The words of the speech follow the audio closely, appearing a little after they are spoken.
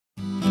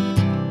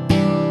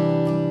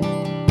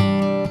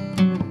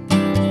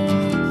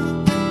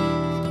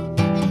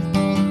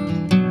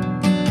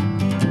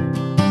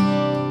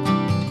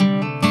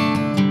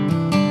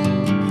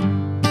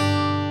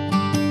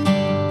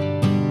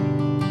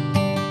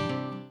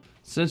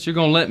Since you're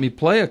gonna let me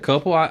play a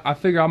couple, I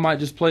figure I might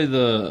just play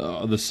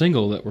the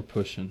single that we're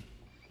pushing,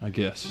 I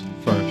guess,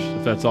 first,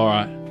 if that's all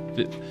right.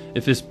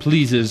 If this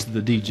pleases the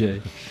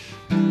DJ.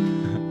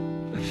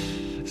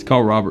 It's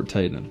called Robert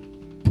Tatum.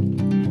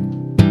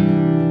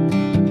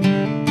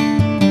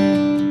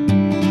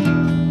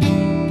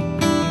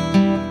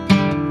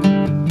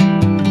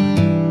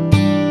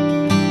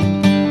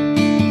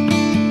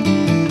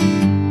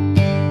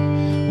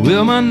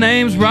 Well, my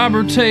name's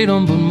Robert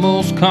Tatum, but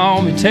most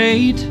call me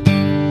Tate.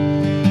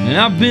 And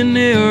I've been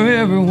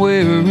there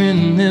everywhere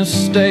in this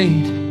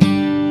state,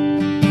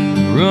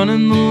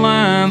 running the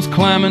lines,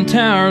 climbing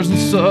towers and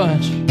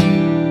such.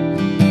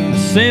 I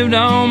saved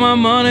all my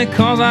money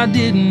cause I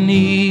didn't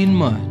need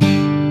much.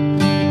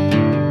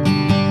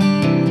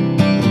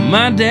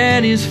 My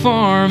daddy's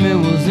farm, it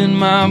was in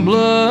my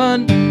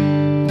blood.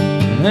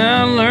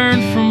 I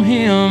learned from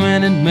him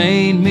and it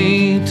made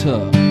me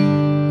tough.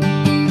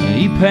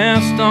 He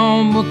passed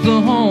on, but the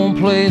home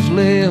place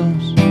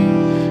lives.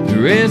 He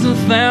raised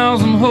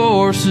 1,000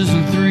 horses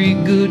and 3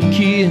 good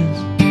kids.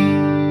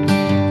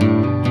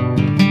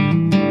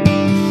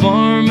 The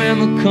farm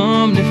and the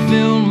company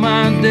filled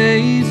my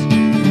days.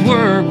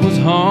 Work was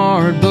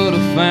hard, but I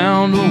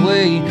found a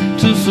way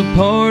to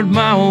support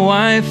my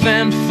wife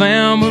and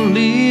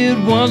family. It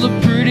was a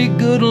pretty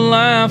good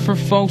life for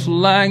folks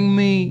like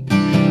me.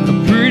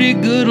 A pretty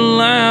good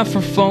life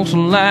for folks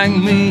like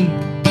me.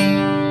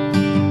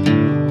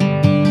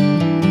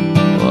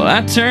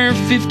 I turned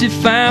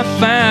 55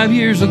 5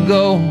 years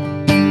ago,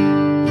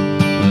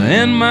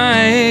 and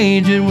my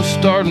age, it was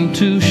starting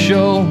to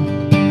show.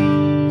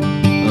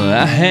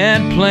 I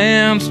had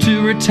plans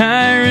to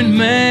retire in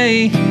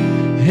May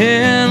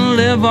and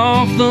live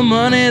off the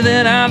money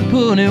that I'd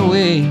put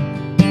away.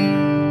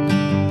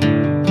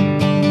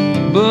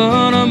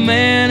 But a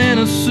man in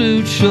a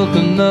suit shook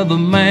another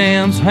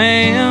man's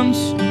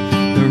hands,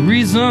 the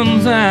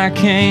reasons I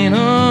can't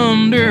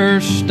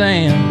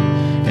understand.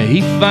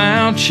 He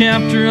filed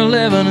Chapter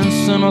 11 and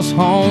sent us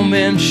home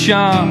in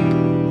shock,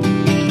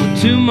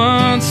 with 2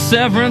 months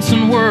severance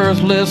and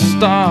worthless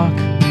stock.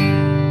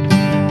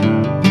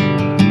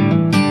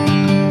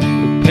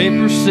 The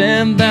paper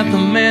said that the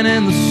man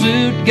in the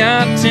suit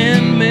got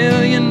 $10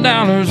 million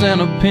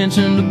and a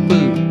pension to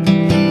boot.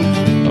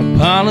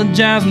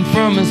 Apologizing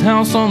from his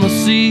house on the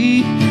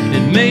sea,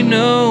 it made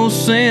no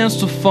sense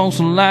to folks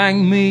like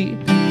me.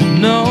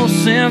 No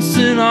sense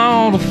at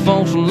all to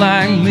folks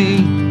like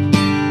me.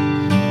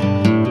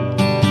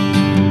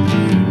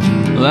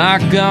 I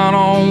got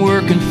on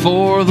working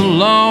for the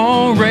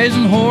law,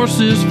 raising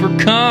horses for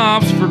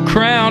cops for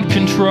crowd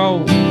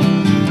control.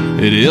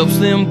 It helps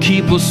them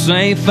keep us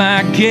safe,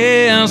 I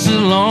guess, as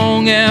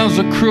long as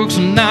the crooks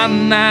are not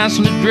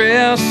nicely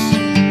dressed.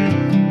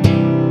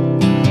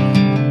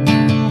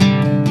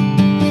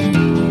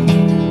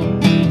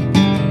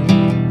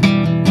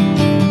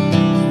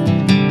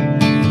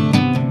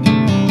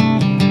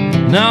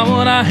 Not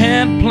what I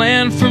had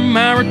planned for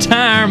my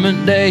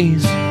retirement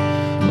days.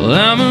 Well,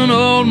 I'm an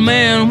old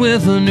man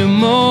with a new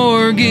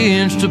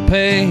mortgage to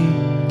pay.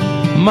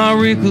 My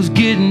wrinkles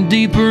getting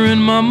deeper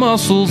and my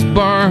muscles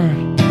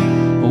burn,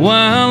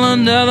 while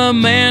another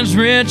man's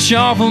rich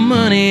off of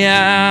money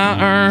I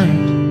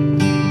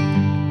earned.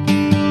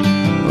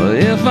 Well,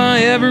 if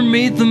I ever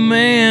meet the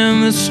man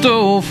that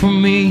stole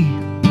from me,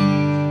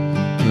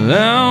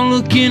 I'll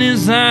look in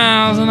his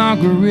eyes and I'll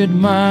grit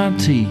my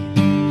teeth.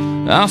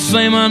 I'll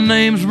say my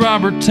name's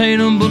Robert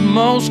Tatum, but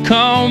most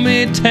call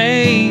me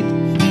Tate.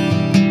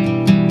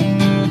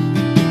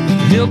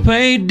 He'll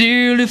pay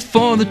dearly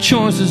for the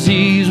choices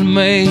he's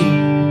made.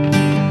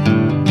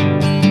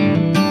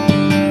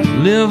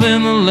 Live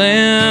in the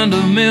land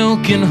of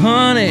milk and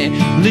honey,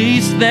 at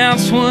least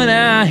that's what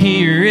I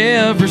hear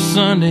every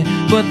Sunday.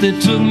 But they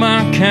took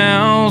my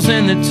cows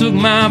and they took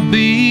my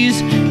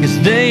bees, 'cause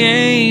they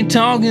ain't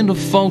talking to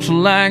folks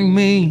like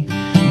me.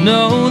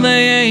 No,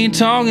 they ain't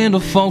talking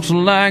to folks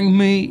like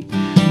me.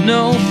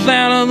 No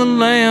fat of the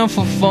land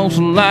for folks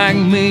like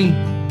me.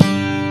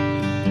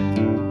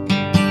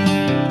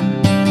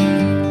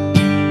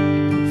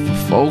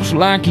 Folks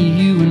like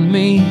you and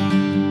me.